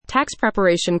Tax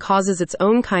preparation causes its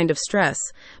own kind of stress,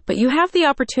 but you have the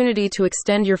opportunity to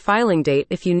extend your filing date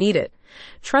if you need it.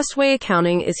 Trustway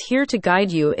Accounting is here to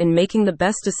guide you in making the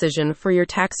best decision for your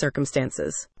tax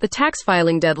circumstances. The tax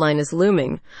filing deadline is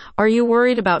looming. Are you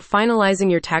worried about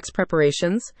finalizing your tax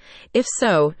preparations? If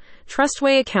so,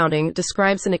 Trustway Accounting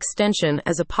describes an extension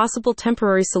as a possible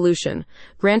temporary solution,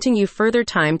 granting you further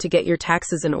time to get your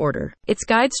taxes in order. Its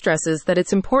guide stresses that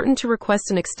it's important to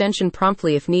request an extension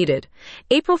promptly if needed.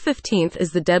 April 15th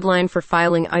is the deadline for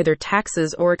filing either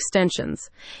taxes or extensions.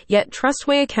 Yet,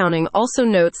 Trustway Accounting also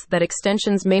notes that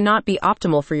extensions may not be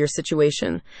optimal for your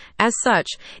situation. As such,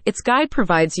 its guide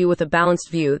provides you with a balanced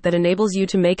view that enables you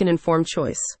to make an informed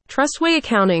choice. Trustway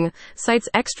Accounting cites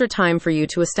extra time for you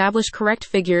to establish correct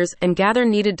figures and gather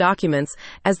needed documents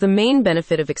as the main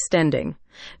benefit of extending.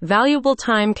 Valuable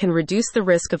time can reduce the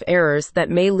risk of errors that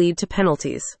may lead to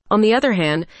penalties. On the other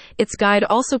hand, its guide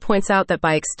also points out that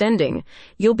by extending,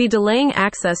 you'll be delaying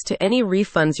access to any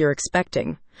refunds you're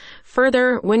expecting.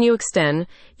 Further, when you extend,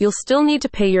 you'll still need to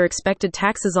pay your expected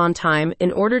taxes on time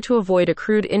in order to avoid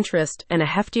accrued interest and a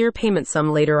heftier payment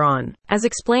sum later on. As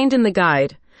explained in the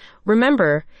guide,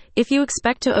 remember, if you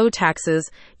expect to owe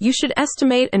taxes, you should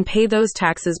estimate and pay those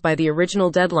taxes by the original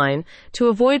deadline to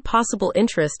avoid possible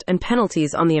interest and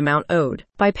penalties on the amount owed.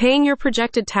 By paying your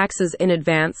projected taxes in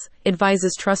advance,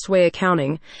 advises Trustway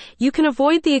Accounting, you can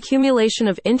avoid the accumulation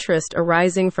of interest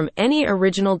arising from any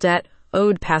original debt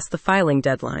owed past the filing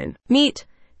deadline. Meet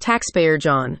Taxpayer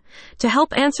John. To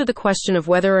help answer the question of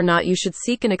whether or not you should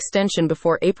seek an extension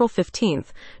before April 15th,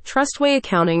 Trustway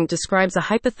Accounting describes a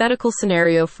hypothetical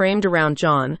scenario framed around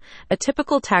John, a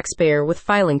typical taxpayer with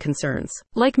filing concerns.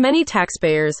 Like many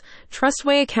taxpayers,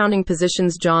 Trustway Accounting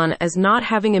positions John as not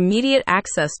having immediate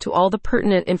access to all the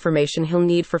pertinent information he'll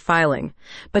need for filing,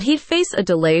 but he'd face a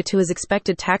delay to his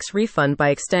expected tax refund by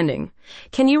extending.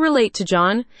 Can you relate to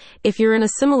John? If you're in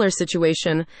a similar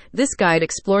situation, this guide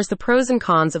explores the pros and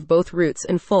cons of both routes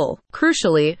in full.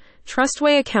 Crucially,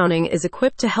 Trustway Accounting is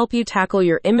equipped to help you tackle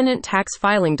your imminent tax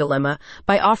filing dilemma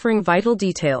by offering vital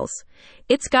details.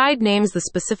 Its guide names the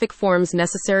specific forms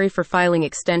necessary for filing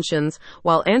extensions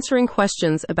while answering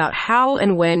questions about how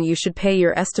and when you should pay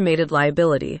your estimated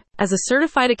liability. As a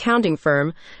certified accounting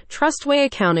firm, Trustway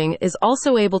Accounting is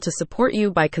also able to support you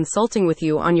by consulting with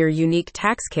you on your unique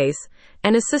tax case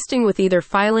and assisting with either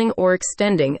filing or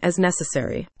extending as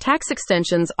necessary. Tax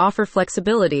extensions offer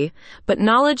flexibility, but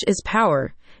knowledge is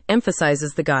power,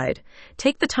 emphasizes the guide.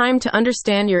 Take the time to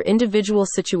understand your individual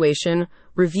situation,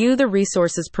 review the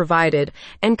resources provided,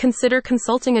 and consider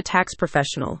consulting a tax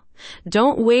professional.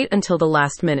 Don't wait until the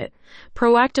last minute.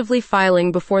 Proactively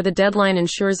filing before the deadline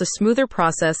ensures a smoother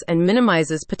process and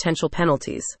minimizes potential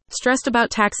penalties. Stressed about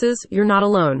taxes? You're not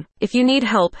alone. If you need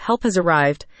help, help has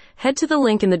arrived. Head to the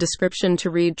link in the description to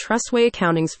read Trustway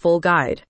Accounting's full guide.